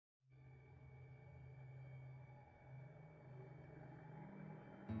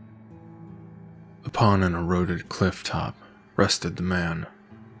Upon an eroded cliff top rested the man,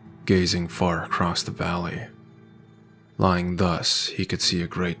 gazing far across the valley. Lying thus, he could see a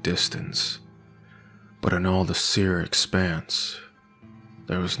great distance, but in all the sere expanse,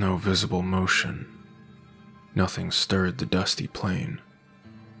 there was no visible motion. Nothing stirred the dusty plain,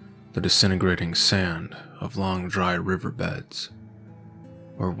 the disintegrating sand of long dry riverbeds,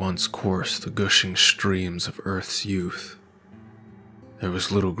 where once coursed the gushing streams of Earth's youth. There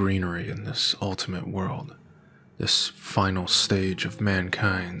was little greenery in this ultimate world, this final stage of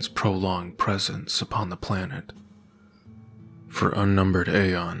mankind's prolonged presence upon the planet. For unnumbered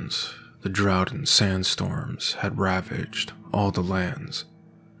aeons, the drought and sandstorms had ravaged all the lands.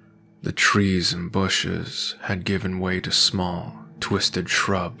 The trees and bushes had given way to small, twisted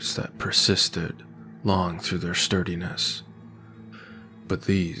shrubs that persisted long through their sturdiness. But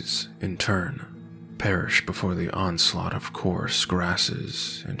these, in turn, perished before the onslaught of coarse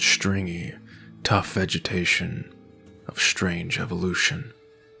grasses and stringy, tough vegetation of strange evolution.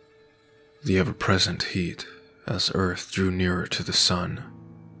 The ever-present heat, as Earth drew nearer to the sun,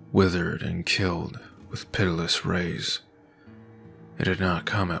 withered and killed with pitiless rays. It had not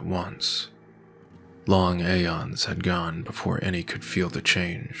come at once. Long aeons had gone before any could feel the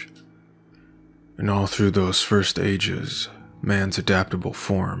change. And all through those first ages, man's adaptable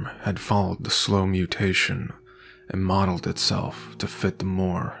form had followed the slow mutation and modeled itself to fit the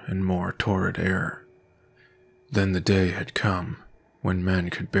more and more torrid air. Then the day had come when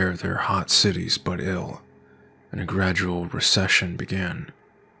men could bear their hot cities but ill, and a gradual recession began.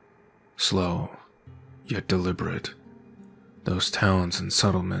 Slow, yet deliberate. Those towns and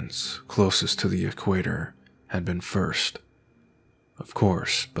settlements closest to the equator had been first. Of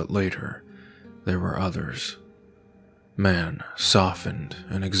course, but later, there were others. Man, softened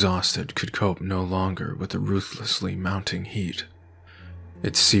and exhausted, could cope no longer with the ruthlessly mounting heat.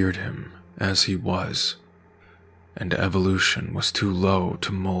 It seared him as he was, and evolution was too low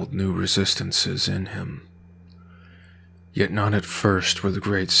to mold new resistances in him. Yet not at first were the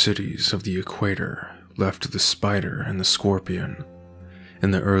great cities of the equator left to the spider and the scorpion.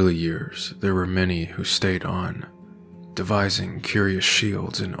 In the early years, there were many who stayed on, devising curious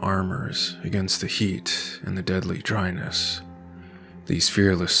shields and armors against the heat and the deadly dryness. These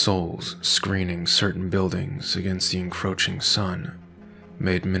fearless souls, screening certain buildings against the encroaching sun,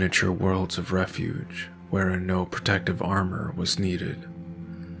 made miniature worlds of refuge wherein no protective armor was needed.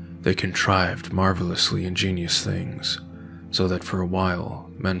 They contrived marvelously ingenious things, so that for a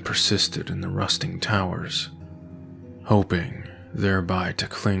while men persisted in the rusting towers, hoping thereby to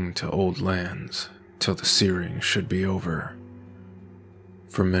cling to old lands till the searing should be over.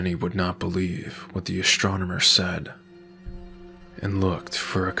 For many would not believe what the astronomer said, and looked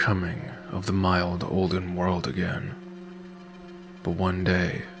for a coming of the mild olden world again. But one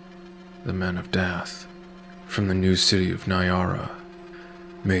day, the men of Dath, from the new city of Nyara,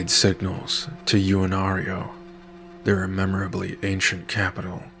 made signals to Uenario, their immemorially ancient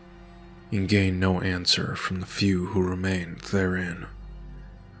capital, and gained no answer from the few who remained therein.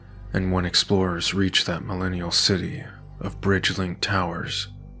 And when explorers reached that millennial city of bridge-linked towers,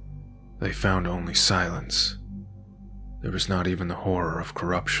 they found only silence. There was not even the horror of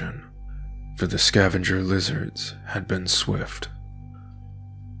corruption, for the scavenger lizards had been swift.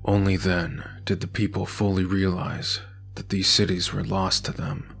 Only then did the people fully realize that these cities were lost to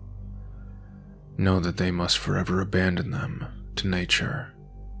them, know that they must forever abandon them to nature.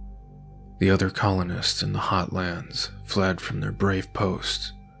 The other colonists in the hot lands fled from their brave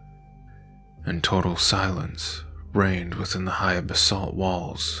posts, and total silence reigned within the high basalt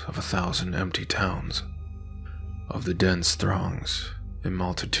walls of 1,000 empty towns. Of the dense throngs and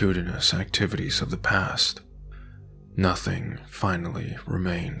multitudinous activities of the past, nothing finally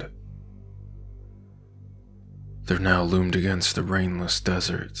remained. There now loomed against the rainless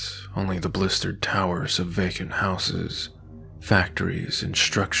deserts only the blistered towers of vacant houses, factories, and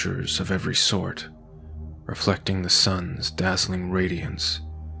structures of every sort, reflecting the sun's dazzling radiance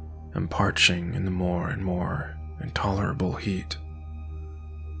and parching in the more and more intolerable heat.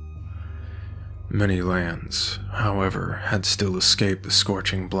 Many lands, however, had still escaped the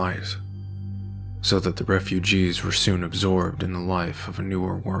scorching blight, so that the refugees were soon absorbed in the life of a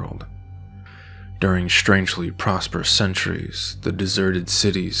newer world. During strangely prosperous centuries, the deserted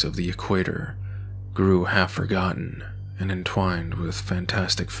cities of the equator grew half-forgotten and entwined with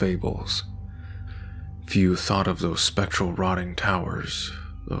fantastic fables. Few thought of those spectral rotting towers,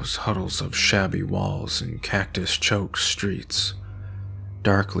 those huddles of shabby walls and cactus-choked streets,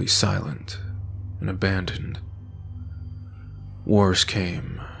 darkly silent and abandoned. Wars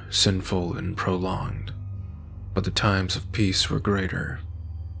came, sinful and prolonged, but the times of peace were greater.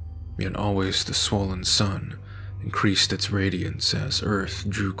 yet always the swollen sun increased its radiance as Earth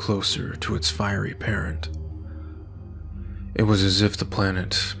drew closer to its fiery parent. It was as if the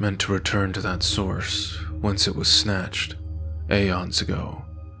planet meant to return to that source whence it was snatched, aeons ago,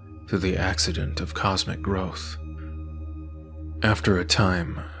 through the accident of cosmic growth. After a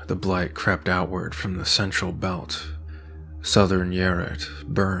time, the blight crept outward from the central belt. Southern Yaret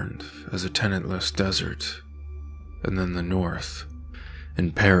burned as a tenantless desert, and then the north,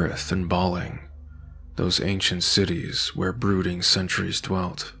 in Perith and Balling, those ancient cities where brooding centuries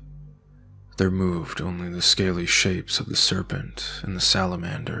dwelt. There moved only the scaly shapes of the serpent and the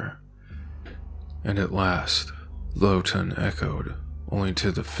salamander, and at last, Lotan echoed only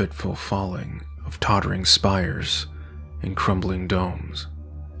to the fitful falling of tottering spires and crumbling domes.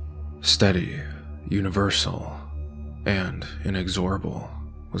 Steady, universal, and inexorable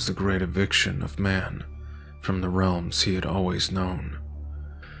was the great eviction of man from the realms he had always known.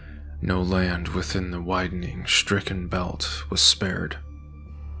 No land within the widening, stricken belt was spared.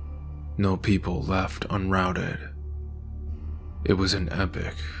 No people left unrouted. It was an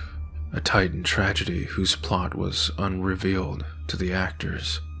epic, a Titan tragedy whose plot was unrevealed to the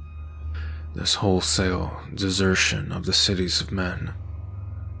actors. This wholesale desertion of the cities of men.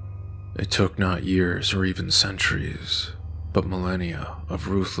 It took not years or even centuries, but millennia of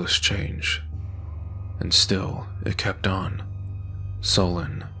ruthless change. And still it kept on,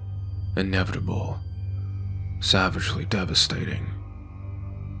 sullen, inevitable, savagely devastating.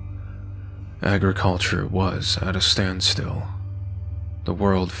 Agriculture was at a standstill. The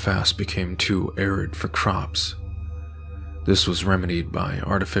world fast became too arid for crops. This was remedied by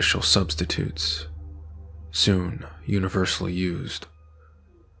artificial substitutes, soon universally used.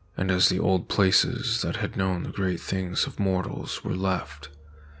 And as the old places that had known the great things of mortals were left,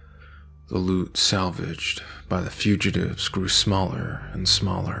 the loot salvaged by the fugitives grew smaller and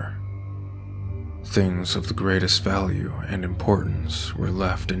smaller. Things of the greatest value and importance were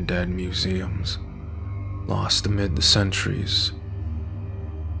left in dead museums, lost amid the centuries.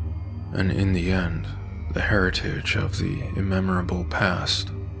 And in the end, the heritage of the immemorable past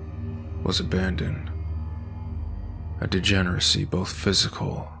was abandoned. A degeneracy both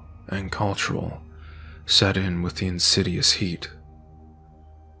physical and cultural set in with the insidious heat.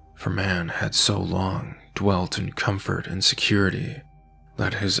 For man had so long dwelt in comfort and security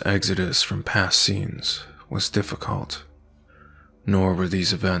that his exodus from past scenes was difficult. Nor were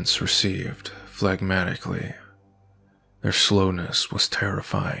these events received phlegmatically. Their slowness was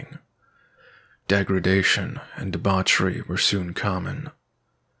terrifying. Degradation and debauchery were soon common.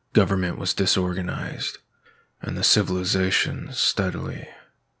 Government was disorganized, and the civilization steadily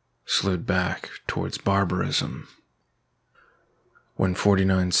slid back towards barbarism. When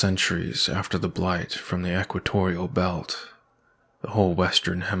 49 centuries after the blight from the equatorial belt, the whole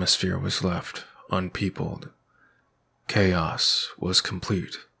western hemisphere was left unpeopled, chaos was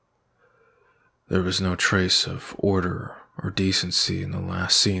complete. There was no trace of order or decency in the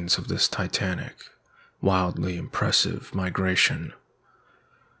last scenes of this titanic, wildly impressive migration.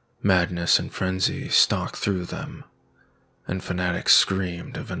 Madness and frenzy stalked through them, and fanatics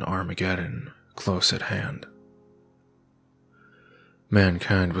screamed of an Armageddon close at hand.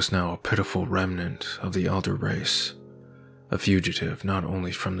 Mankind was now a pitiful remnant of the elder race, a fugitive not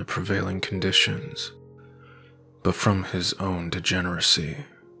only from the prevailing conditions, but from his own degeneracy.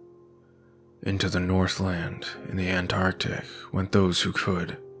 Into the Northland in the Antarctic went those who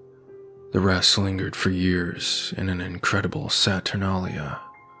could. The rest lingered for years in an incredible Saturnalia,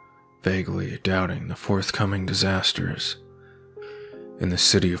 vaguely doubting the forthcoming disasters. In the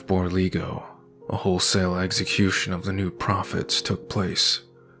city of Borligo, a wholesale execution of the new prophets took place.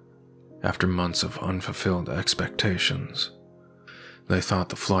 After months of unfulfilled expectations, they thought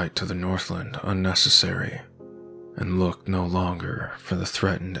the flight to the Northland unnecessary and looked no longer for the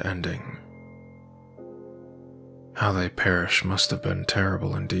threatened ending. How they perished must have been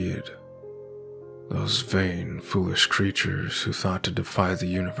terrible indeed. Those vain, foolish creatures who thought to defy the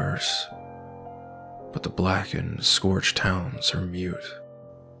universe. But the blackened, scorched towns are mute.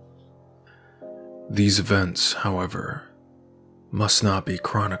 These events, however, must not be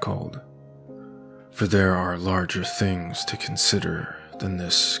chronicled, for there are larger things to consider than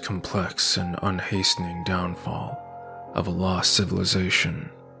this complex and unhastening downfall of a lost civilization.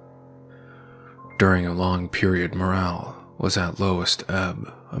 During a long period, morale was at lowest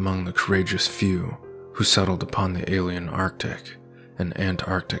ebb among the courageous few who settled upon the alien Arctic and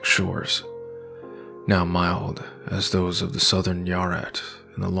Antarctic shores, now mild as those of the southern Yaret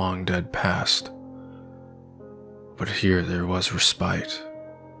in the long-dead past. But here there was respite.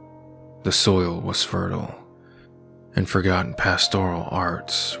 The soil was fertile, and forgotten pastoral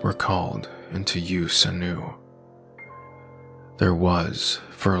arts were called into use anew. There was,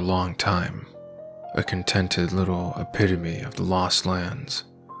 for a long time, a contented little epitome of the lost lands,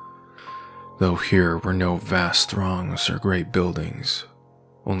 though here were no vast throngs or great buildings.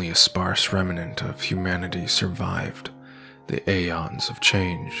 Only a sparse remnant of humanity survived the aeons of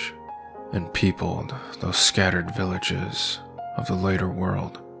change and peopled those scattered villages of the later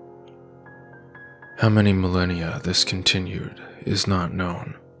world. How many millennia this continued is not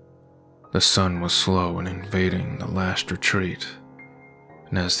known. The sun was slow in invading the last retreat,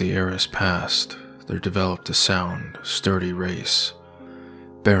 and as the eras passed, there developed a sound, sturdy race,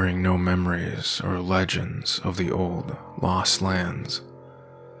 bearing no memories or legends of the old, lost lands.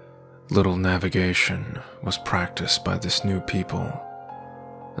 Little navigation was practiced by this new people,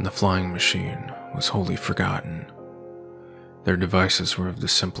 and the flying machine was wholly forgotten. Their devices were of the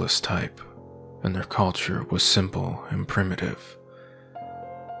simplest type, and their culture was simple and primitive.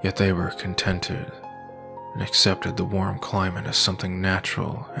 Yet they were contented and accepted the warm climate as something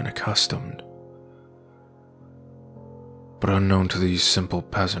natural and accustomed. But unknown to these simple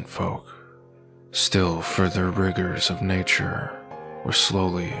peasant folk, still further rigors of nature were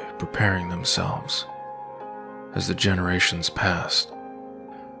slowly preparing themselves. As the generations passed,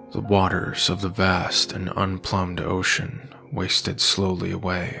 the waters of the vast and unplumbed ocean wasted slowly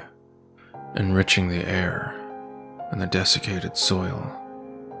away, enriching the air and the desiccated soil,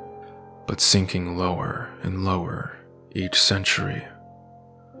 but sinking lower and lower each century.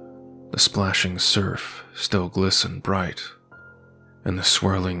 The splashing surf still glistened bright, and the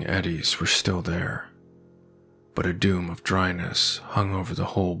swirling eddies were still there, but a doom of dryness hung over the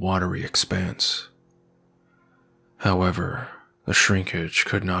whole watery expanse. However, the shrinkage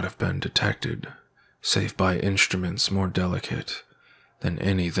could not have been detected, save by instruments more delicate than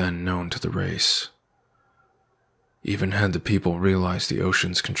any then known to the race. Even had the people realized the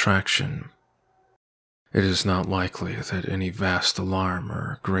ocean's contraction, it is not likely that any vast alarm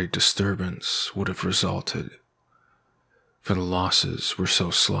or great disturbance would have resulted, for the losses were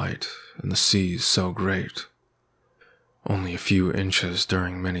so slight and the seas so great. Only a few inches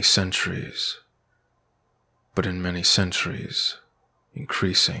during many centuries, but in many centuries,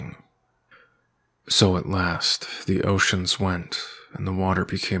 increasing. So at last, the oceans went, and the water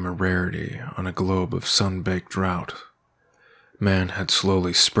became a rarity on a globe of sun-baked drought. Man had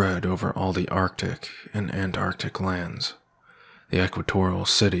slowly spread over all the Arctic and Antarctic lands. The equatorial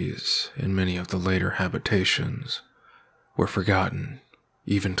cities, and many of the later habitations, were forgotten,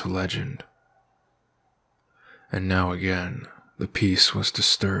 even to legend. And now again, the peace was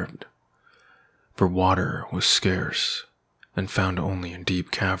disturbed, for water was scarce, and found only in deep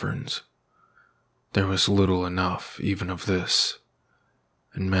caverns. There was little enough even of this,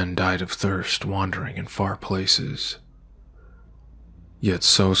 and men died of thirst wandering in far places. Yet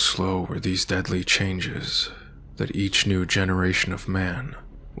so slow were these deadly changes that each new generation of man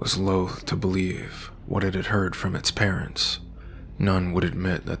was loath to believe what it had heard from its parents. None would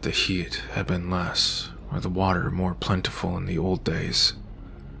admit that the heat had been less, or the water more plentiful in the old days,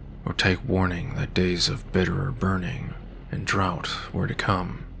 or take warning that days of bitterer burning and drought were to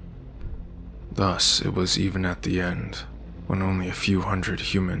come. Thus it was even at the end, when only a few hundred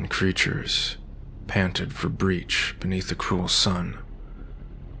human creatures panted for breach beneath the cruel sun,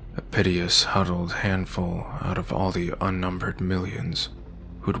 a piteous huddled handful out of all the unnumbered millions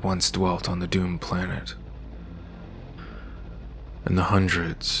who'd once dwelt on the doomed planet. And the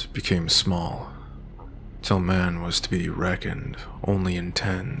hundreds became small, till man was to be reckoned only in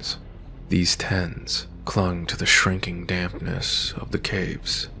tens. These tens clung to the shrinking dampness of the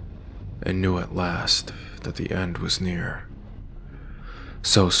caves, and knew at last that the end was near.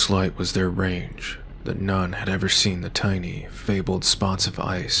 So slight was their range that none had ever seen the tiny, fabled spots of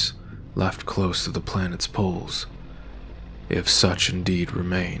ice left close to the planet's poles, if such indeed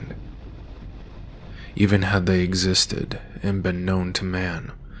remained. Even had they existed and been known to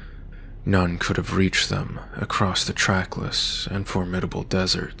man, none could have reached them across the trackless and formidable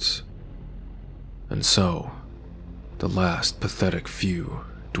deserts. And so, the last pathetic few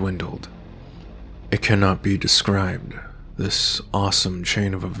dwindled. It cannot be described, this awesome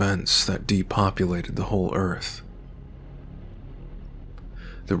chain of events that depopulated the whole Earth.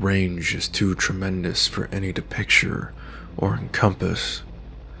 The range is too tremendous for any to picture or encompass.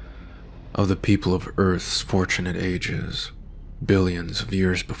 Of the people of Earth's fortunate ages, billions of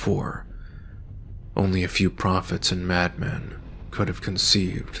years before, only a few prophets and madmen could have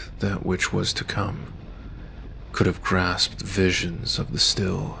conceived that which was to come, could have grasped visions of the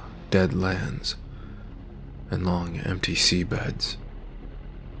still, dead lands and long empty seabeds.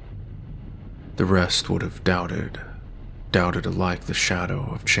 The rest would have doubted doubted alike the shadow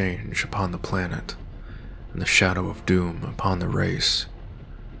of change upon the planet and the shadow of doom upon the race.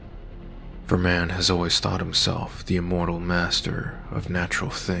 For man has always thought himself the immortal master of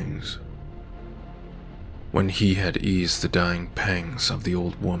natural things. When he had eased the dying pangs of the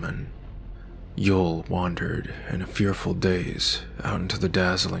old woman, Yule wandered in a fearful daze out into the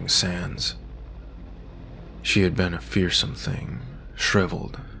dazzling sands. She had been a fearsome thing,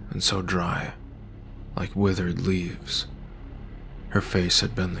 shriveled and so dry, like withered leaves. Her face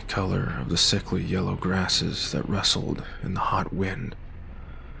had been the color of the sickly yellow grasses that rustled in the hot wind,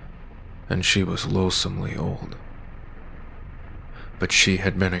 and she was loathsomely old. But she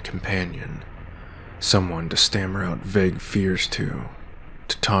had been a companion, someone to stammer out vague fears to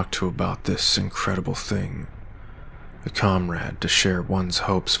talk to about this incredible thing, a comrade to share one's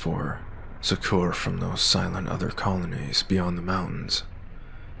hopes for, succor from those silent other colonies beyond the mountains.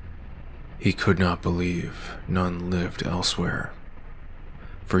 He could not believe none lived elsewhere,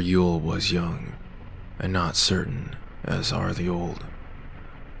 for Yule was young, and not certain, as are the old.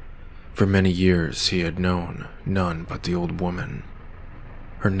 For many years he had known none but the old woman.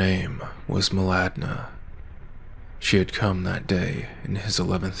 Her name was Mladna. She had come that day in his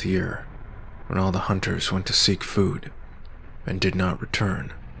 11th year, when all the hunters went to seek food, and did not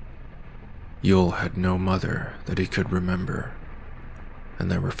return. Yule had no mother that he could remember,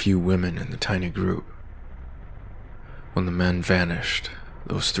 and there were few women in the tiny group. When the men vanished,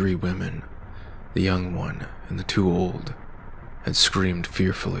 those 3 women, the young one and the 2 old, had screamed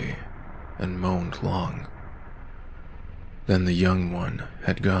fearfully and moaned long. Then the young one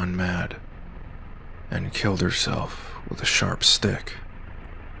had gone mad and killed herself with a sharp stick.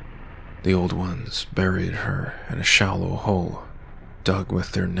 The old ones buried her in a shallow hole dug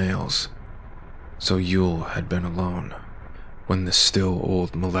with their nails, so Yule had been alone when the still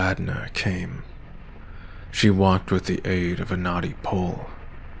old Mladna came. She walked with the aid of a knotty pole,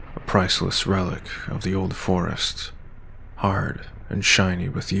 a priceless relic of the old forest, hard and shiny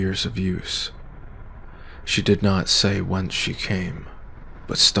with years of use. She did not say whence she came,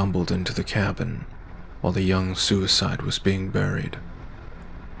 but stumbled into the cabin while the young suicide was being buried.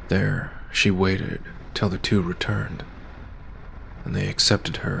 There she waited till the 2 returned, and they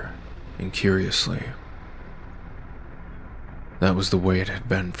accepted her incuriously. That was the way it had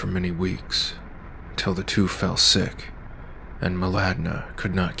been for many weeks, until the 2 fell sick, and Mladna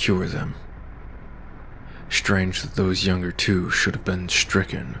could not cure them. Strange that those younger 2 should have been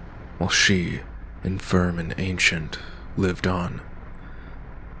stricken, while she, infirm and ancient, lived on.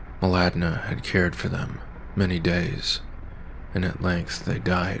 Mladna had cared for them many days, and at length they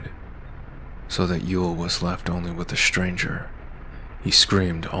died, so that Yule was left only with a stranger. He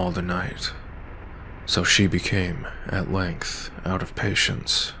screamed all the night, so she became, at length, out of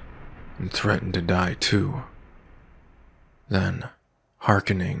patience, and threatened to die too. Then,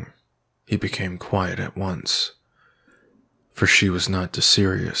 hearkening, he became quiet at once, for she was not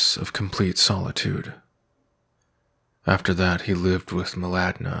desirous of complete solitude. After that he lived with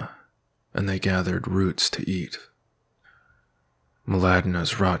Mladna, and they gathered roots to eat.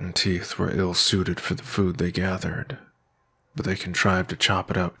 Mladna's rotten teeth were ill-suited for the food they gathered, but they contrived to chop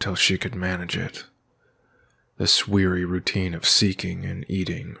it up till she could manage it. This weary routine of seeking and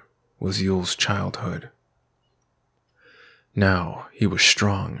eating was Yule's childhood. Now he was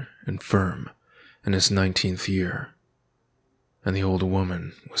strong and firm in his 19th year, and the old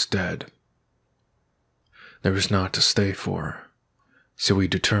woman was dead. There was naught to stay for, so he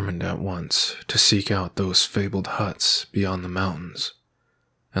determined at once to seek out those fabled huts beyond the mountains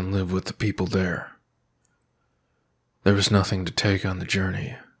and live with the people there. There was nothing to take on the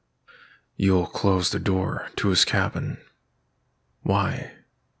journey. Yule closed the door to his cabin. Why,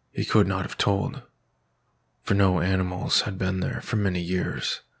 he could not have told, for no animals had been there for many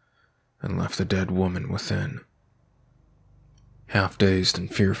years, and left the dead woman within. Half dazed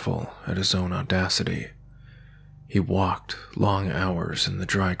and fearful at his own audacity, he walked long hours in the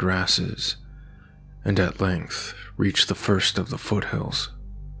dry grasses, and at length reached the first of the foothills.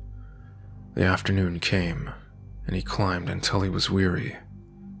 The afternoon came, and he climbed until he was weary,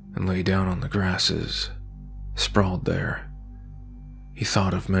 and lay down on the grasses, sprawled there. He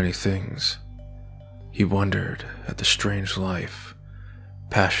thought of many things. He wondered at the strange life,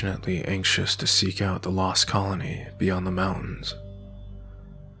 passionately anxious to seek out the lost colony beyond the mountains.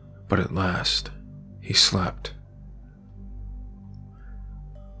 But at last, he slept.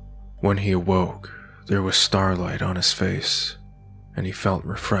 When he awoke, there was starlight on his face, and he felt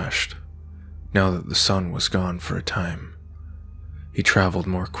refreshed, now that the sun was gone for a time. He traveled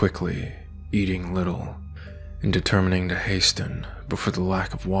more quickly, eating little, and determining to hasten before the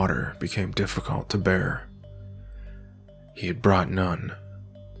lack of water became difficult to bear. he had brought none,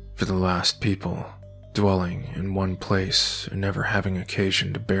 for the last people, dwelling in one place and never having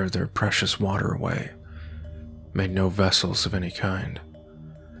occasion to bear their precious water away, made no vessels of any kind.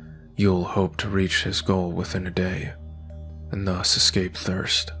 Yule hoped to reach his goal within a day, and thus escape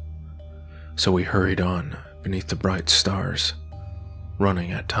thirst. So he hurried on beneath the bright stars,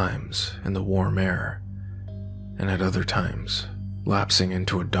 running at times in the warm air, and at other times lapsing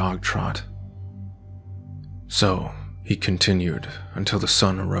into a dog trot. So he continued until the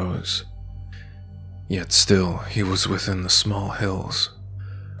sun arose. Yet still he was within the small hills,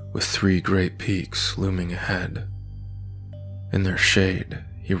 with 3 great peaks looming ahead. In their shade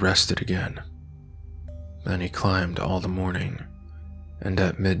he rested again. Then he climbed all the morning, and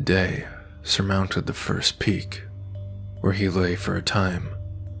at midday surmounted the first peak, where he lay for a time,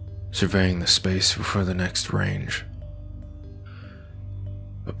 surveying the space before the next range.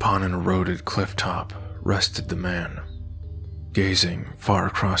 Upon an eroded cliff top rested the man, gazing far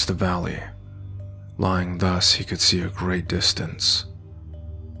across the valley. Lying thus, he could see a great distance,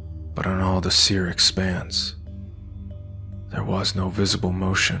 but on all the sere expanse, there was no visible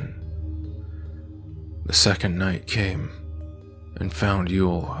motion. The second night came, and found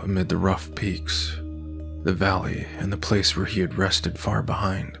Yule amid the rough peaks, the valley, and the place where he had rested far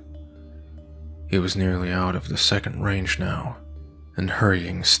behind. He was nearly out of the second range now, and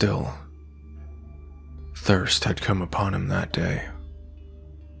hurrying still. Thirst had come upon him that day,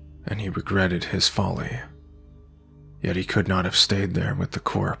 and he regretted his folly. Yet he could not have stayed there with the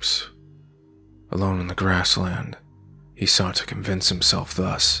corpse. Alone in the grassland, he sought to convince himself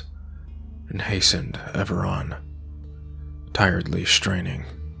thus, and hastened ever on, tiredly straining.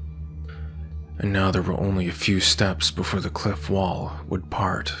 And now there were only a few steps before the cliff wall would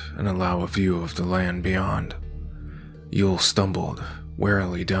part and allow a view of the land beyond. Yule stumbled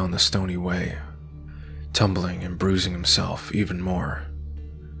warily down the stony way, tumbling and bruising himself even more.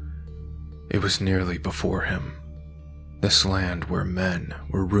 It was nearly before him, this land where men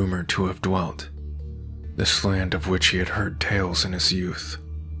were rumored to have dwelt, this land of which he had heard tales in his youth.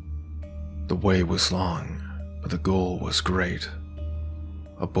 The way was long, but the goal was great.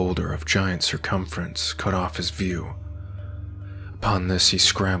 A boulder of giant circumference cut off his view. Upon this he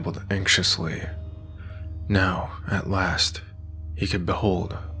scrambled anxiously. Now, at last, he could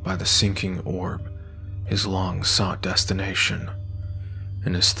behold by the sinking orb his long-sought destination,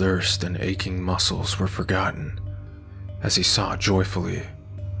 and his thirst and aching muscles were forgotten as he saw joyfully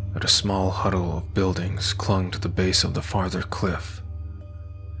that a small huddle of buildings clung to the base of the farther cliff.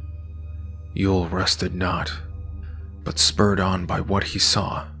 Yule rested not, but spurred on by what he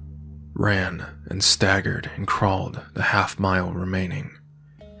saw, ran and staggered and crawled the half-mile remaining.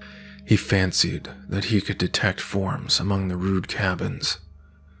 He fancied that he could detect forms among the rude cabins.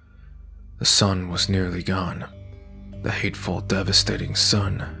 The sun was nearly gone, the hateful, devastating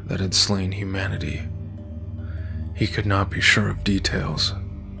sun that had slain humanity. He could not be sure of details,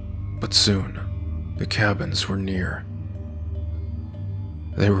 but soon the cabins were near.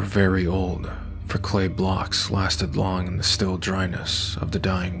 They were very old, for clay blocks lasted long in the still dryness of the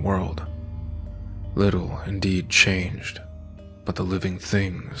dying world. Little indeed changed, but the living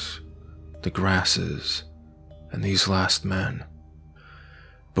things, the grasses, and these last men.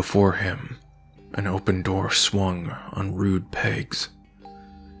 Before him, an open door swung on rude pegs.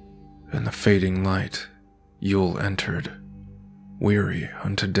 In the fading light, Yule entered, weary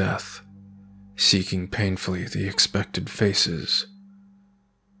unto death, seeking painfully the expected faces.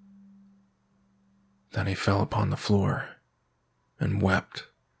 Then he fell upon the floor and wept,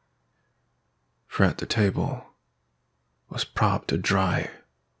 for at the table was propped a dry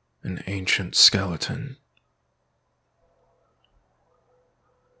and ancient skeleton.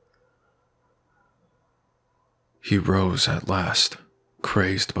 He rose at last,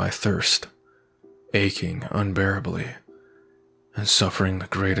 crazed by thirst, aching unbearably, and suffering the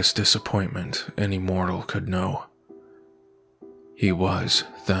greatest disappointment any mortal could know. He was,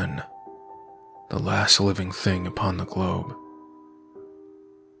 then, the last living thing upon the globe.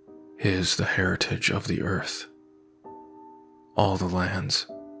 His the heritage of the earth, all the lands,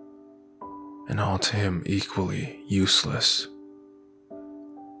 and all to him equally useless.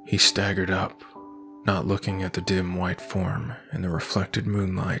 He staggered up, not looking at the dim white form in the reflected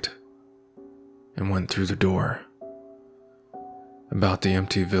moonlight, and went through the door. About the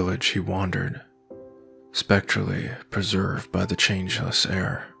empty village he wandered, spectrally preserved by the changeless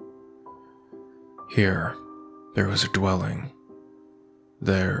air. Here, there was a dwelling,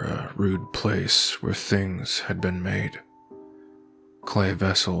 there a rude place where things had been made, clay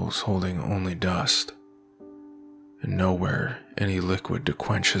vessels holding only dust, and nowhere any liquid to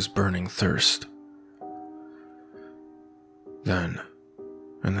quench his burning thirst. Then,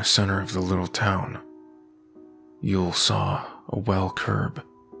 in the center of the little town, Yule saw a well curb.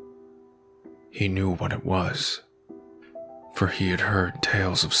 He knew what it was, for he had heard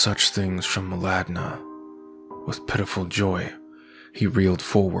tales of such things from Maladna. With pitiful joy, he reeled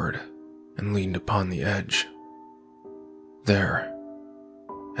forward and leaned upon the edge. There,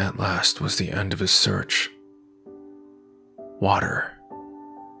 at last, was the end of his search. Water.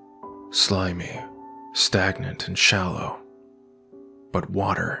 Slimy, stagnant, and shallow, but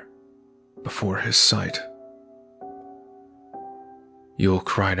water before his sight. Yule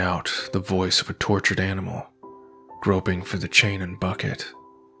cried out, the voice of a tortured animal, groping for the chain and bucket.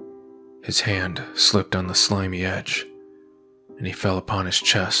 His hand slipped on the slimy edge, and he fell upon his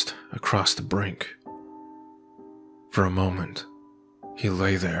chest across the brink. For a moment, he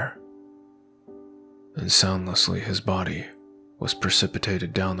lay there, then soundlessly his body was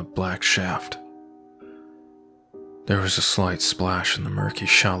precipitated down the black shaft. There was a slight splash in the murky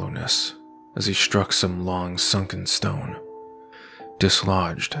shallowness as he struck some long sunken stone,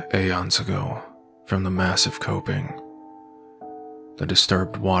 dislodged aeons ago from the massive coping. The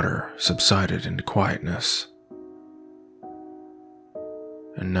disturbed water subsided into quietness.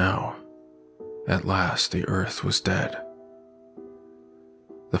 And now, at last, the earth was dead.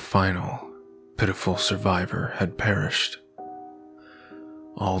 The final, pitiful survivor had perished.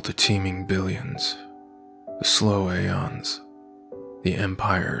 All the teeming billions, the slow aeons, the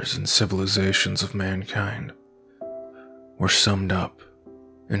empires and civilizations of mankind were summed up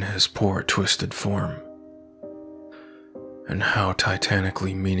in his poor twisted form. And how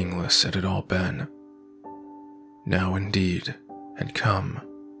titanically meaningless it had all been. Now indeed had come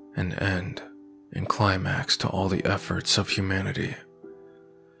an end and climax to all the efforts of humanity.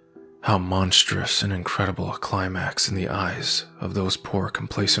 How monstrous and incredible a climax in the eyes of those poor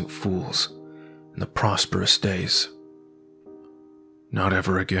complacent fools in the prosperous days. Not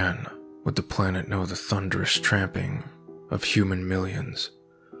ever again would the planet know the thunderous tramping of human millions,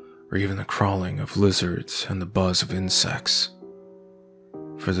 or even the crawling of lizards and the buzz of insects,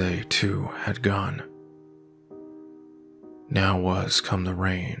 for they too had gone. Now was come the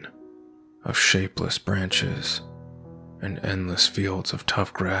reign of shapeless branches and endless fields of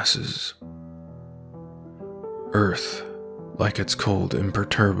tough grasses. Earth, like its cold,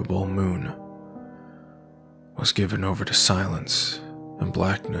 imperturbable moon, was given over to silence and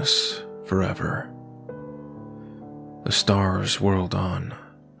blackness forever. The stars whirled on.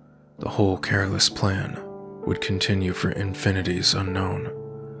 The whole careless plan would continue for infinities unknown.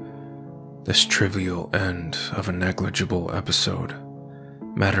 This trivial end of a negligible episode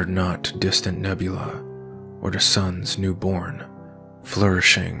mattered not to distant nebula or to suns newborn,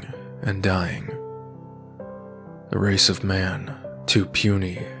 flourishing and dying. The race of man, too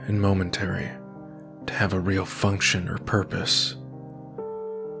puny and momentary to have a real function or purpose,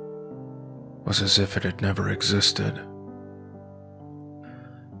 was as if it had never existed.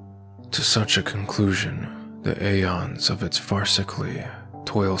 To such a conclusion, the aeons of its farcically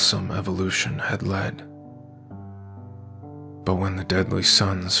toilsome evolution had led. But when the deadly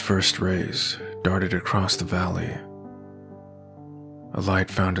sun's first rays darted across the valley, a light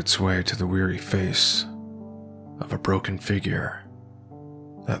found its way to the weary face of a broken figure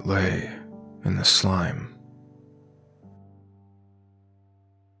that lay in the slime